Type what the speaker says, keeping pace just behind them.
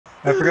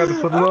I forgot to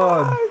put it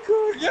on.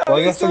 Corey, yeah, Well, I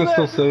it's guess I still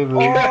can still there. save it.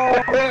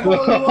 Oh, Corey,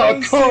 what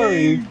a Corey!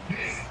 save!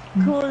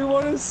 Corey,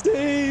 what a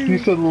save! He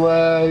said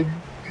lag.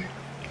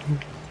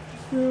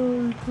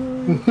 Oh,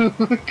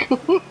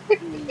 Corey.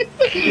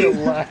 You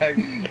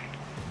lag.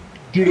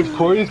 Dude, if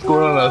Corey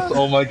scored on us,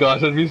 oh my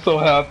gosh, I'd be so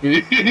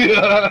happy.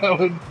 Yeah, I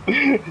would...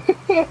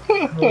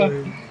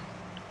 Corey.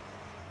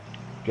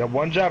 You got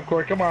one job,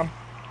 Corey. Come on.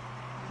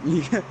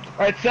 Yeah.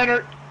 Alright,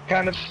 center.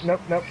 Kind of.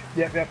 Nope, nope.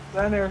 Yep, yep.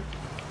 Center.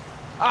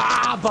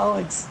 Ah,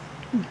 bollocks!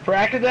 For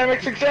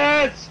academic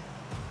success!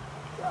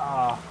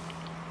 Ah.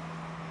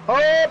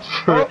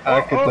 For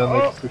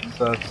academic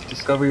success,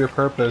 discover your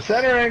purpose.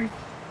 Centering.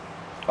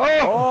 Oh!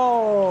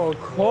 Oh,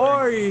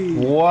 Corey!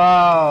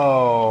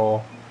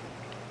 Wow!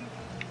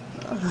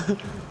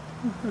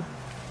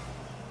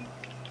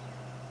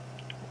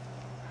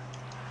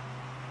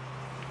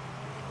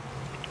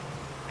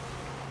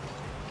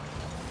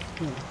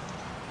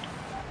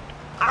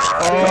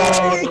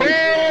 Oh,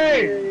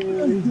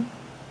 Corey!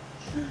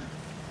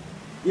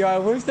 Yo, I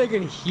wish they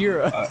could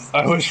hear us.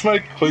 I wish my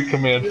quick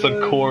command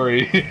said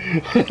Corey.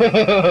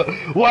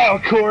 Wow,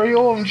 Corey!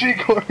 OMG,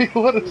 Corey!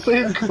 What a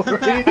save,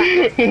 Corey!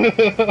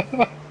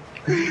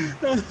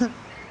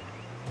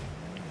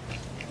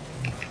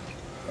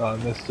 Oh, I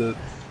missed it.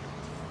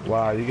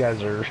 Wow, you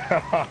guys are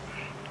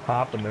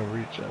hopping over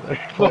each other.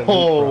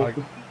 Oh. Right,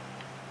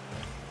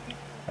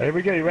 here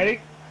we go. You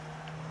ready?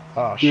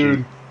 Oh, Dude.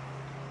 shoot.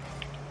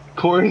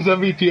 Corey's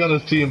MVP on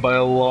his team by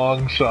a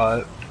long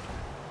shot.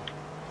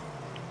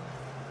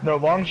 No,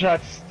 long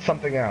shot's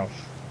something else.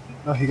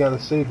 Oh, he got a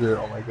save here.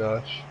 Oh my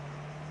gosh.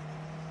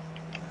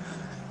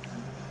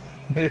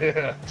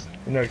 Yeah.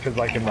 You know, because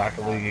like in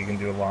Rocket League, you can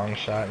do a long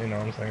shot, you know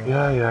what I'm saying?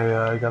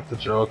 Yeah, I got the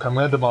joke. I'm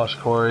gonna demolish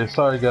Corey.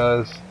 Sorry,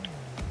 guys.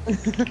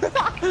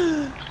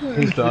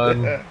 He's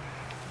done.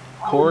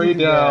 Corey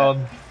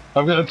down.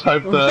 I'm gonna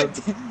type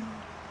that.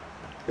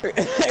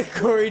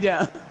 Corey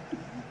down.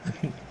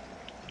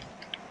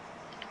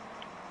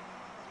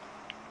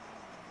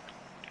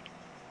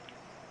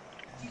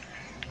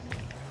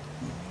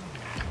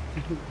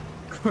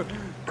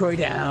 Corey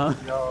down.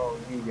 Yo,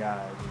 you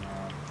guys,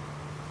 man.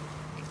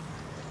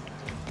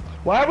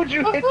 Why would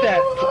you hit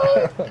that?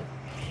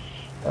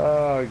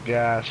 Oh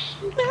gosh.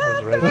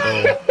 That was right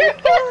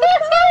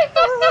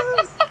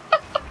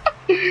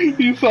there.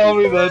 You saw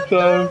me that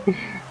time.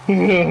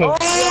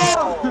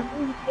 Oh!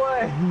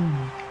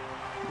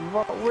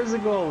 What? Where's the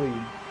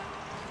goalie?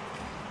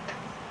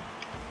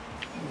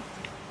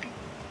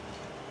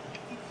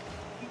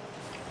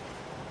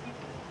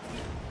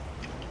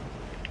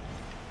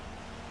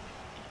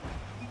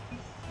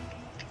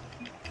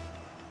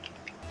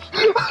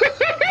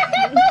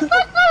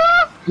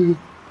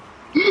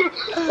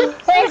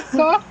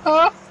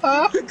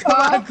 Come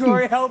on,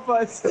 Corey, help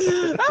us.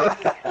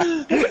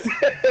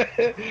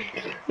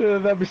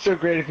 That'd be so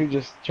great if you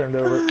just turned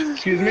over.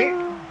 Excuse me?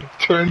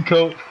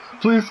 Turncoat.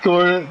 Please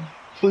score it.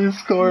 Please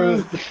score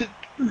it.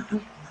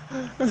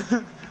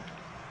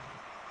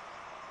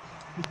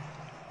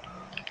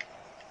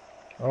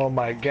 Oh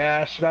my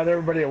gosh, not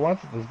everybody at once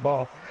with this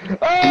ball.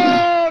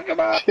 Oh, come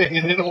on!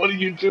 Kanan, what are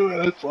you doing?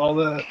 I saw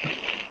that.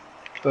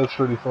 That's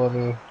pretty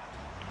funny.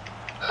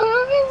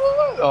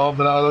 Oh,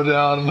 Monado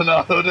down,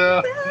 Monado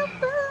down.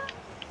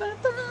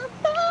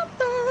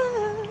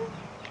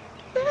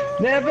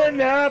 Never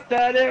know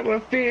that it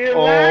would feel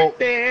Oh. like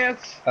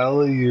this.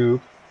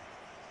 Alley-oop.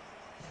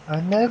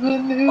 I never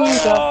knew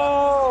that.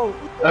 Oh!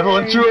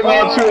 Everyone chew him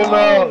out, chew him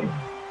out.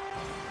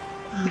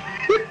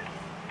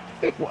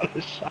 What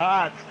a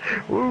shot.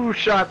 Ooh,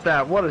 shot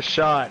that. What a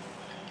shot.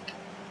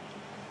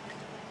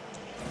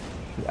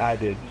 I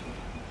did.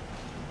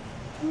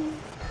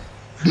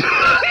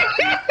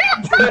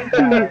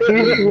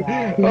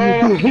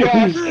 Oh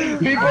gosh,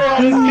 people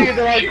on the team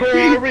are like,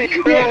 Corey, Corey,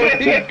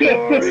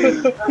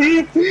 Corey.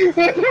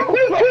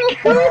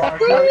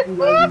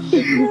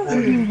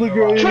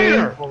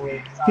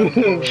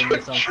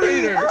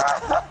 Traitor!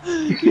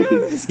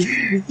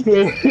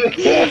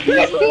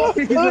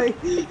 Traitor!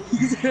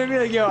 He's gonna be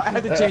like, yo, I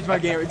have to change my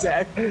game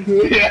attack.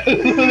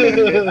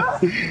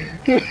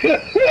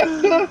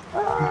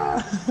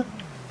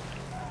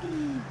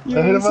 Yo,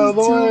 I hit him this out of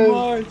is the way. too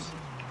much.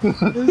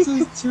 This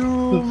is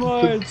too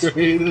much. The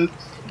greatest.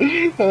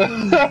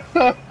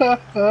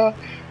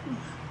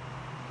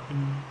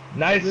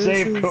 Nice This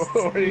save, is-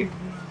 Corey.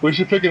 We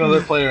should pick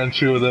another player and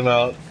chew them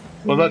out.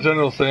 What about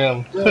General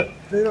Sam? Yeah,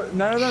 they don't,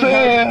 none of them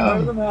Sam! have. None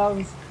of them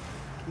have.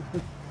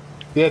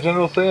 Yeah,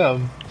 General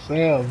Sam.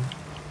 Sam.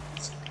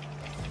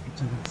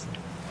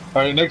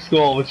 Alright, next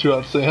goal, we'll chew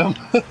out Sam.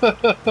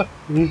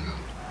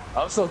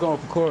 I'm still going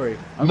for Corey.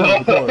 I'm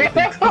No. going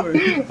for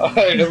Corey.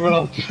 Alright, everyone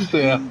else do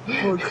Sam.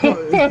 For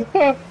Corey.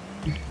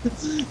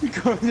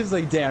 Corey's just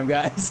like, damn,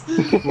 guys.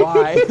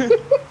 Why?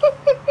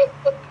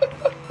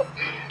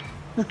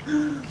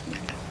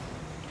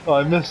 Oh,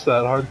 I missed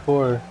that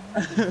hardcore.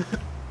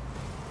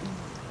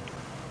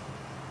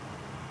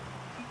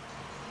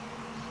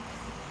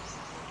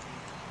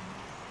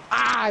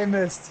 Ah, I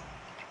missed.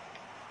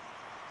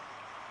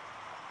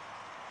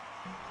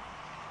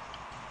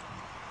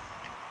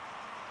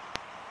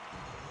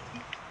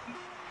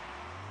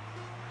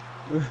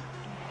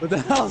 What the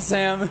hell,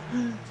 Sam?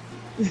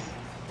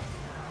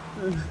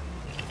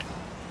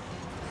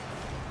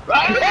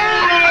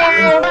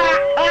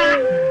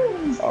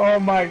 Oh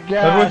my Everyone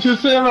god! shoot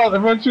Sam out!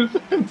 Everyone shoot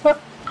Sam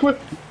out! Quick!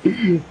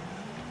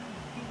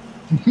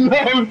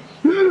 No!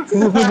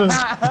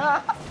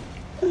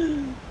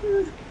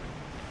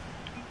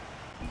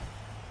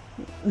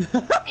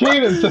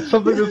 Kaden said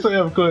something to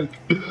Sam quick!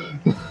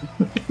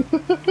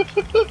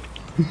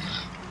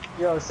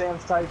 Yo,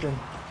 Sam's typing.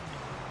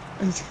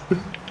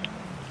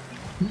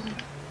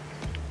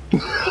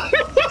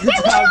 Good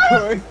job,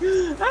 Corey.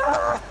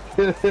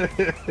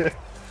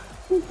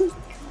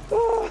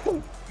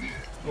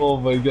 Oh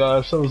my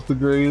gosh, that was the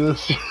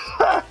greatest.